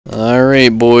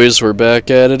Alright boys, we're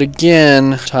back at it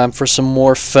again. Time for some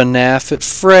more FNAF at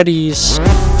Freddy's.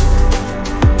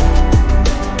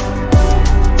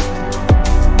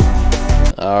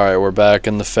 Alright, we're back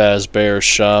in the Fazbear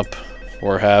shop.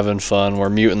 We're having fun. We're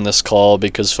muting this call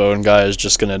because phone guy is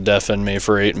just gonna deafen me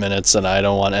for 8 minutes and I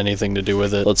don't want anything to do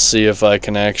with it. Let's see if I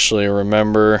can actually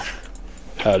remember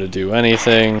how to do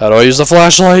anything. How do I use the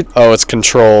flashlight? Oh, it's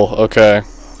control. Okay.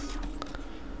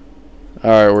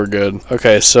 Alright, we're good.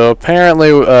 Okay, so apparently,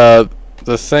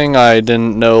 the thing I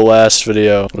didn't know last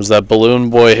video was that Balloon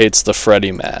Boy hates the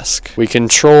Freddy mask. We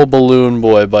control Balloon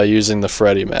Boy by using the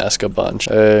Freddy mask a bunch.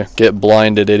 Hey, get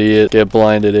blinded, idiot. Get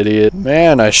blinded, idiot.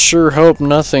 Man, I sure hope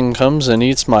nothing comes and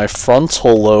eats my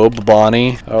frontal lobe,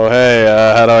 Bonnie. Oh, hey,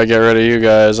 how do I get rid of you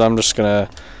guys? I'm just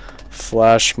gonna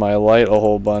flash my light a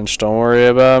whole bunch. Don't worry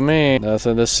about me.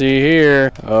 Nothing to see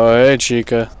here. Oh, hey,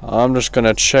 Chica. I'm just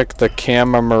gonna check the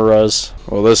cameras.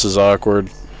 Well, this is awkward.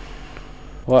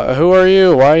 What? Who are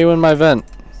you? Why are you in my vent?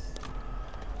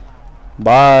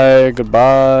 Bye.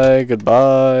 Goodbye.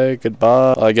 Goodbye.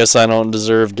 Goodbye. I guess I don't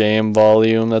deserve game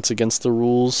volume. That's against the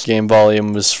rules. Game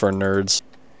volume is for nerds.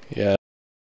 Yeah.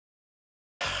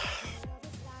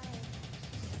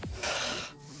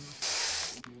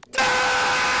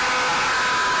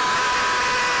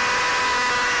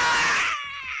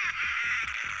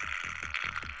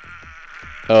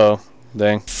 Oh,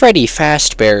 dang. Freddy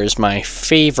Fazbear is my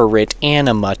favorite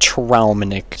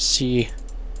animatronic. See,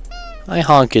 I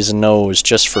honk his nose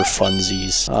just for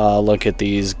funsies. Look at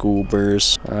these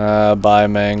goobers. Bye,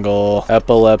 Mangle.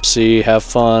 Epilepsy, have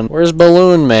fun. Where's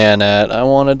Balloon Man at? I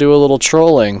want to do a little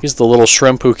trolling. He's the little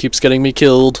shrimp who keeps getting me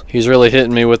killed. He's really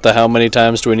hitting me with the how many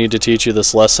times do we need to teach you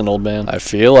this lesson, old man? I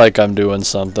feel like I'm doing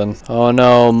something. Oh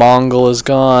no, Mongol is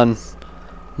gone.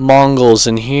 Mongol's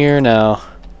in here now.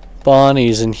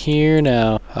 Bonnie's in here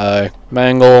now. Hi.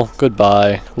 Mangle,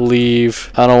 goodbye.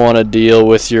 Leave. I don't want to deal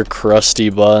with your crusty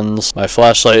buns. My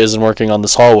flashlight isn't working on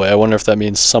this hallway. I wonder if that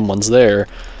means someone's there.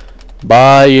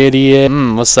 Bye, idiot.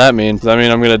 What's that mean? Does that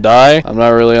mean I'm gonna die? I'm not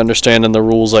really understanding the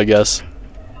rules, I guess.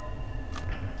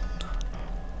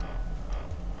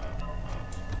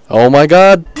 Oh my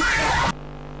god.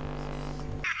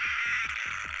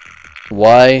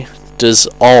 Why does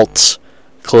Alt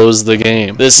close the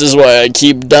game? This is why I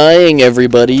keep dying,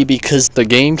 everybody, because the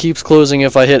game keeps closing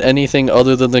if I hit anything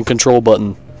other than the control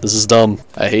button. This is dumb.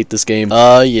 I hate this game.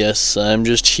 Yes, I'm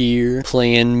just here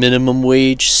playing Minimum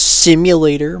Wage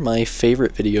Simulator, my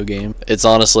favorite video game. It's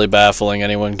honestly baffling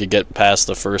anyone could get past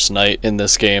the first night in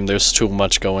this game. There's too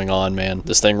much going on, man.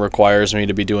 This thing requires me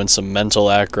to be doing some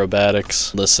mental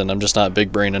acrobatics. Listen, I'm just not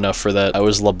big brain enough for that. I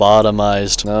was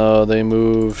lobotomized. No, they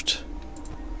moved.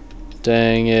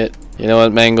 Dang it. You know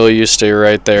what, Mangle, you stay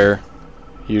right there.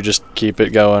 You just keep it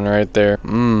going right there.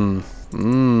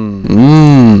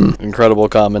 Incredible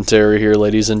commentary here,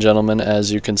 ladies and gentlemen.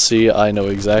 As you can see, I know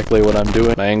exactly what I'm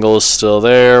doing. Mangle is still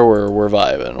there. We're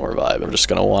vibing. We're vibing. I'm just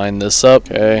gonna wind this up.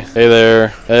 Okay. Hey there.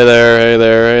 Hey there. Hey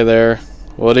there. Hey there.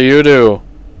 What do you do?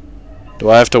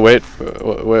 Do I have to wait?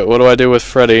 What do I do with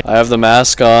Freddy? I have the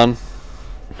mask on.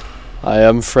 I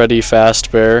am Freddy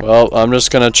Fazbear. Well, I'm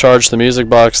just gonna charge the music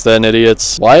box then,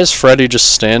 idiots. Why is Freddy just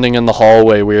standing in the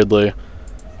hallway weirdly?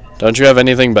 Don't you have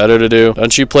anything better to do?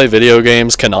 Don't you play video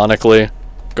games canonically?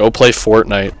 Go play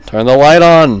Fortnite. Turn the light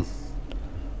on.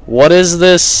 What is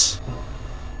this?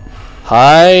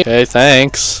 Hi. Okay,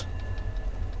 thanks.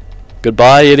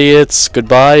 Goodbye, idiots.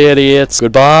 Goodbye, idiots.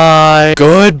 Goodbye.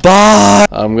 Goodbye.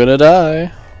 I'm gonna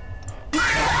die.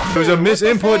 There's a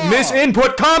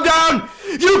misinput. Calm down!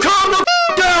 You calm the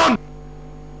down!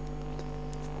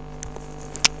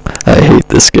 I hate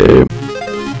this game.